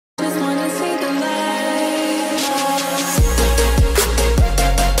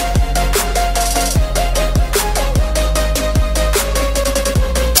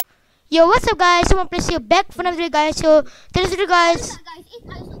what's up guys? So please you back for another video guys. So today's video guys. What's up guys? It's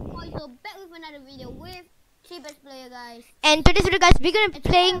also back with another video with cheapest player guys. And today's video guys, we're gonna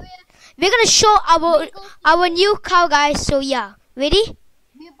show our new car guys. So yeah, ready?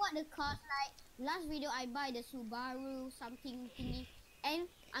 We bought the car like last video. I buy the Subaru something thingy, and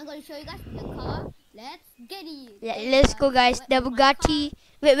I'm gonna show you guys the car. Let's get it. Let's go guys. The Bugatti.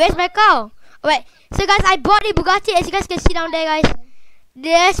 Wait, where's my car? Alright, so guys, I bought the Bugatti. As you guys can see down there guys.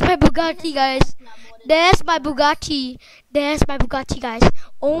 There's my Bugatti guys. There's my Bugatti. There's my Bugatti guys.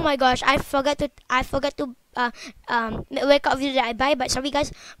 Oh my gosh, I forgot to wake up video that I buy, but sorry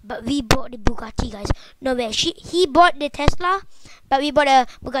guys, but we bought the Bugatti guys. No way. He bought the Tesla, but we bought a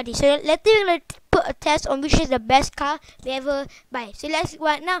Bugatti. So let's put a test on which is the best car we ever buy. So let's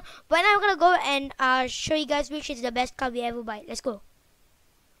right now we're gonna go and show you guys which is the best car we ever buy. Let's go.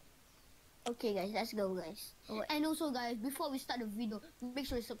 Okay guys, let's go guys. And also guys, before we start the video, make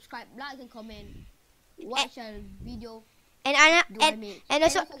sure to subscribe, like and comment. Watch our video. And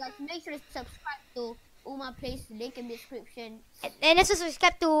also guys, make sure to subscribe to Uma Place, link in the description. And also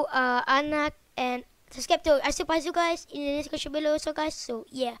subscribe to Anna and subscribe to Asupazu guys in the description below also guys. So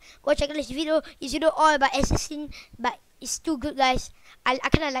yeah, go check out this video. It's video all about assassin, but it's too good guys. I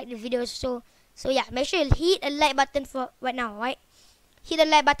kinda like the videos, so yeah, make sure you hit a like button for right now, right? Hit the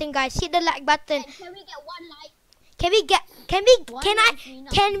like button guys, hit the like button. And can we get one like? Can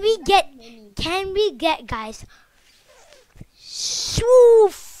we get guys 3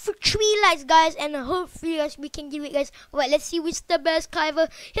 likes guys, and hopefully guys we can give it guys. Alright, let's see which the best car ever.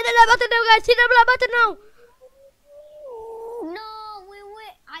 Hit the like button now guys, hit the like button now. No,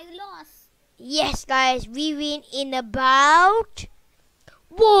 wait, I lost. Yes guys, we win in about.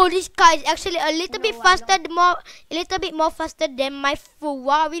 Whoa, this car is actually a little bit faster, a little bit more faster than my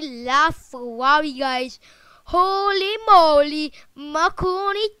Ferrari. Ferrari guys. Holy moly,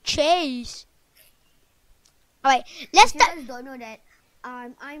 macaroni chase. Alright, let's start. You guys don't know that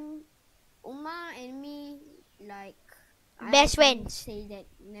I'm Uma and me like best friends. Say that.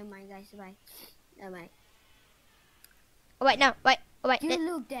 Never mind guys, bye. Never mind. Alright now, right. Alright.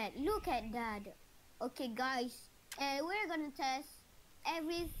 Look at that. Okay guys, we're gonna test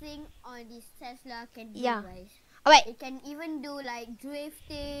everything on this Tesla can do guys. Alright. It can even do like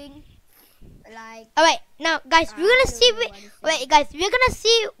drifting. Like alright, now guys, we're gonna see. Wait, guys, we're gonna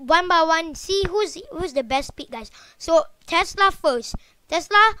see one by one. See who's the best speed, guys. So Tesla first.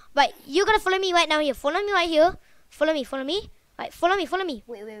 Tesla, right? You're gonna follow me right now here. Follow me right here. Follow me. Right, follow me.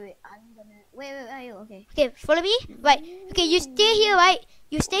 Wait. I'm gonna wait. Okay. Okay, follow me. Right. Okay, you stay here, right?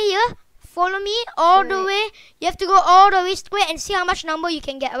 You stay here. Follow me all the way. You have to go all the way straight and see how much number you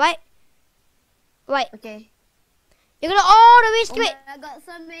can get. Right. Right. Okay. You're gonna all the way straight. I got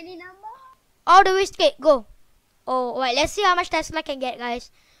so many numbers. All the way straight, go. Oh, right. Let's see how much Tesla can get, guys.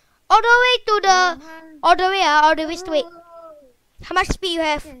 All the way to the, all the way straight. How much speed you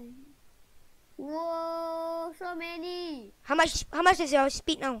have? Whoa, so many. How much is your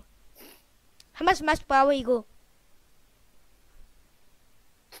speed now? How much power you go?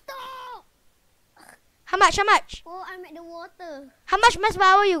 Stop. How much? Oh, I'm at the water. How much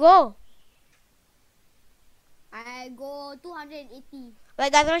power you go? I go 280.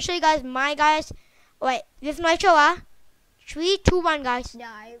 Right, guys, I'm gonna show you guys my guys. Wait, with nitro, 3, 2, 1, guys.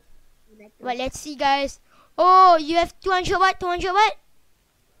 Yeah, Right, let's see, guys. Oh, you have 200 what? 200 what?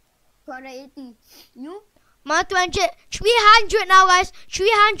 280. You? My 300 now, guys.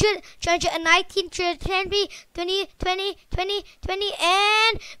 300, 319, 320, 20,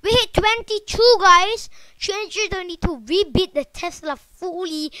 and we hit 22, guys. 322. We beat the Tesla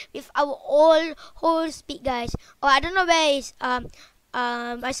fully with our whole speed, guys. Oh, I don't know where is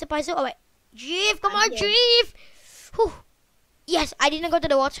I suppose so. Oh wait, drift, come on, drift. Whew. Yes, I didn't go to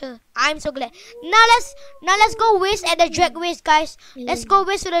the water. I'm so glad. Now let's go race at the drag race, guys. Let's go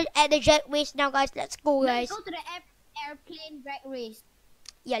race at the drag race now, guys. Let's go, guys. Let's go to the airplane drag race.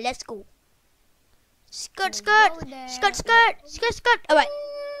 Yeah, let's go. Skirt. Alright.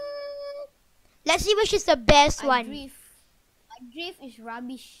 Let's see which is the best one. My drift is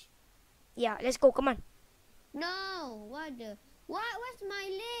rubbish. Yeah, let's go. Come on. No, what's my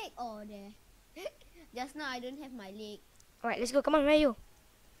leg? Oh, there. Just now I don't have my leg. Alright, let's go. Come on, where are you?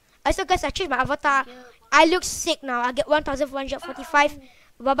 Also, guys, I changed my avatar. I look sick now. I get 1,445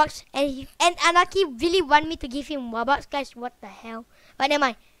 Robux, and Anaki really want me to give him Robux, guys. What the hell? But never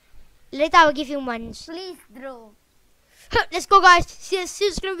mind. Later I will give him ones. Please, draw. Let's go, guys. See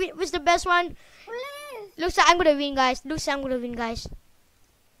who's gonna win. Who's the best one? Please. Looks like I'm gonna win, guys.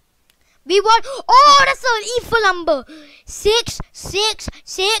 We won. Oh, that's an evil number. 6.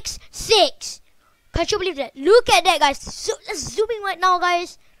 Can't you believe that? Look at that, guys. Let's zoom in right now,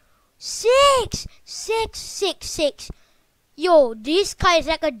 guys. 6, 6, 6, 6. Yo, this car is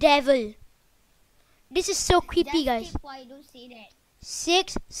like a devil. This is so creepy, guys. Why don't say that?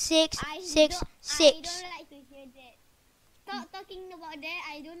 6, 6, 6, 6. I don't like to hear that. Talking about that,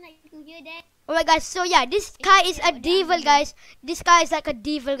 I don't like to hear that. Oh my god, so yeah, this car is a devil, guys. This car is like a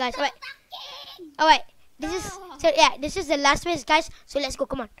devil, guys. Alright. This is the last race, guys. So let's go,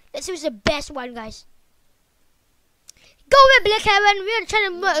 come on. Let's choose the best one, guys. Go away, McLaren. We're trying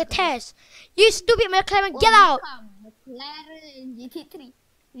to make a test. You stupid McLaren, get out. McLaren GT3.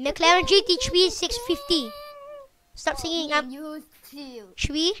 McLaren GT3 650. Stop singing. 3,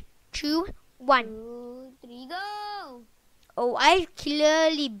 2, 1. 2, 3, go. Oh, I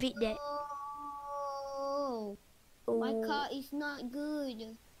clearly beat that. Oh, my car is not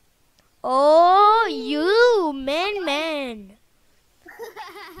good. Oh, you, man.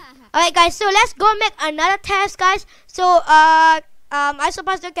 Alright, guys, so let's go make another test, guys. So, I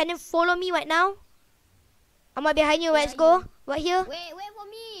suppose you can follow me right now. I'm right behind you. Let's go. Right here. Wait for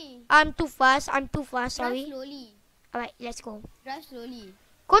me. I'm too fast. Sorry. Drive slowly. Alright, let's go. Drive slowly.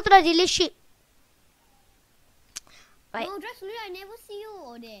 Go to the dealership. Right. No, drive slowly. I never see you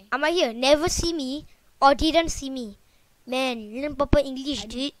over there. I'm right here. Never see me or didn't see me. Man, learn proper English,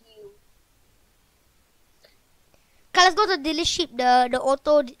 dude. Okay, let's go to the dealership, the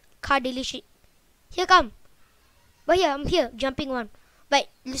auto car dealership. Here, come. Right here, I'm here, jumping one. Right,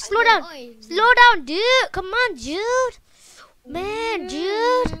 slow down. Slow down, dude. Come on, dude. Man,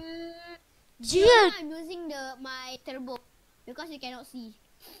 dude. I'm using my turbo because you cannot see.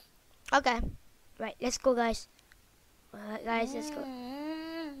 Okay. Right, let's go, guys. Alright, guys, let's go.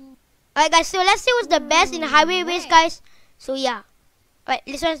 Alright, guys, so let's see what's the best in the highway race, guys. So, yeah. Alright,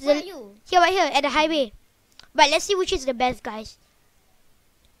 this one's the... Here, right here, at the highway. But let's see which is the best, guys.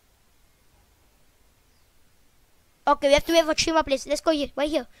 Okay, we have to wait for 3 more places. Let's go here, right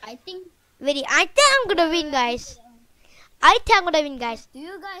here. I think... Ready? I think I'm gonna win, guys. Do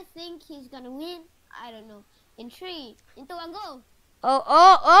you guys think he's gonna win? I don't know. In 3, in 2, 1, go.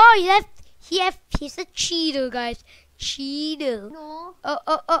 Oh, he's a cheater, guys. Cheater. No. Oh.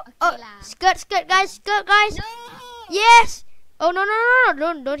 Skirt, guys. No. Yes. Oh, no.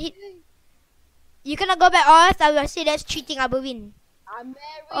 Don't hit. You cannot go back. Oh, I will say that's cheating. I will win. I'm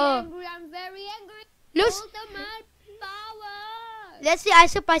very angry. Look. Ultimate power. Let's see. I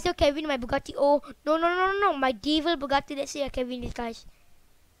suppose I can win my Bugatti. Oh, no. My devil Bugatti. Let's see I can win this, guys.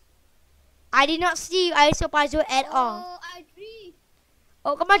 I did not see I suppose at all. Oh, I drift.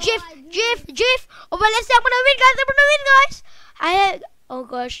 Oh, come on, drift. Oh, but let's see. I'm gonna win, guys. Oh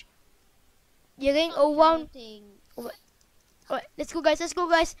gosh. You're getting overwhelmed. Alright, let's go, guys. And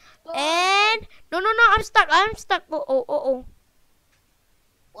no, I'm stuck. Oh. Oh,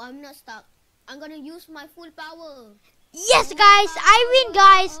 I'm not stuck. I'm gonna use my full power. Yes, guys. I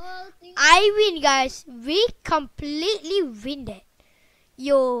win, guys. We completely win that.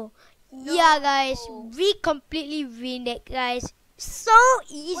 Yo. No. Yeah, guys. We completely win that, guys. So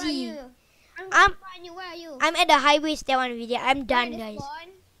easy. Where are you? I'm at the highway step one video. I'm done, guys. Where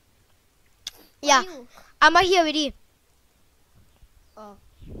yeah. I'm right here already. Oh.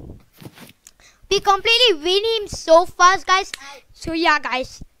 We completely win him so fast, guys. So yeah,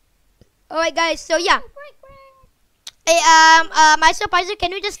 guys. Alright, guys. So yeah. Hey, my supervisor,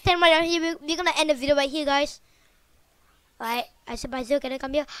 can you just stand right down here? We're gonna end the video right here, guys. Alright, I supervisor, can I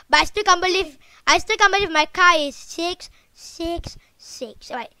come here? But I still can't believe my car is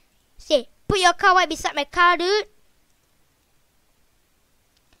 666. Alright. Say, put your car right beside my car, dude.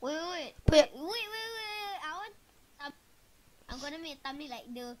 Wait. I'm gonna make a thumbnail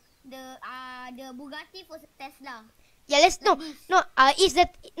like the Bugatti for Tesla. Yeah, let's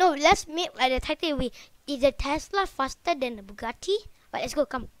let's make like the title way. Is the Tesla faster than the Bugatti? But let's go,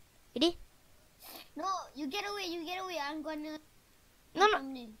 come. Ready? No, you get away. I'm gonna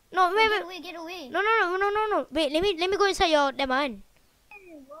wait. Get away. No. Wait, let me go inside your diamond.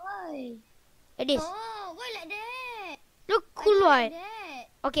 Why? Like this. Oh, why like that? Look cool, right? Like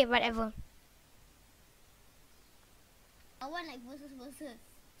okay, whatever. I want like versus.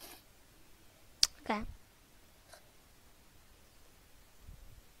 Okay.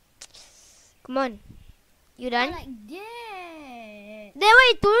 Come on. You done? Like that. Then what are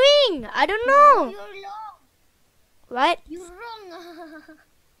you doing? I don't know. You're wrong. What? You're wrong.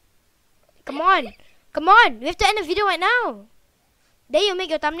 Come on. We have to end the video right now. Then you make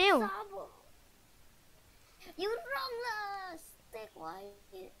your thumbnail. You're wrong lah. Stay quiet.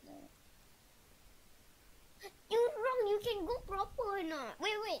 You're wrong. You can go proper or not.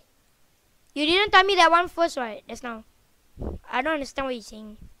 Wait. You didn't tell me that one first, right? Just now. I don't understand what you're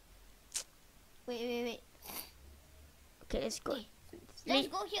saying. Wait. Okay, let's go. Let's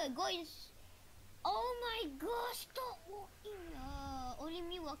go here. Go in. Oh my gosh! Stop walking. Only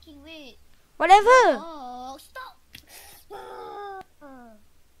me walking. Wait. Whatever. Oh, stop.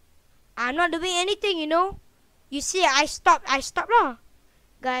 I'm not doing anything, you know. You see, I stopped lah.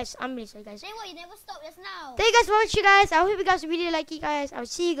 Guys, I'm really sorry, guys. Then why you never stop just now? Thank you guys for watching, guys. I hope you guys really like it, guys. I'll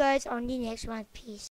see you guys on the next one. Peace.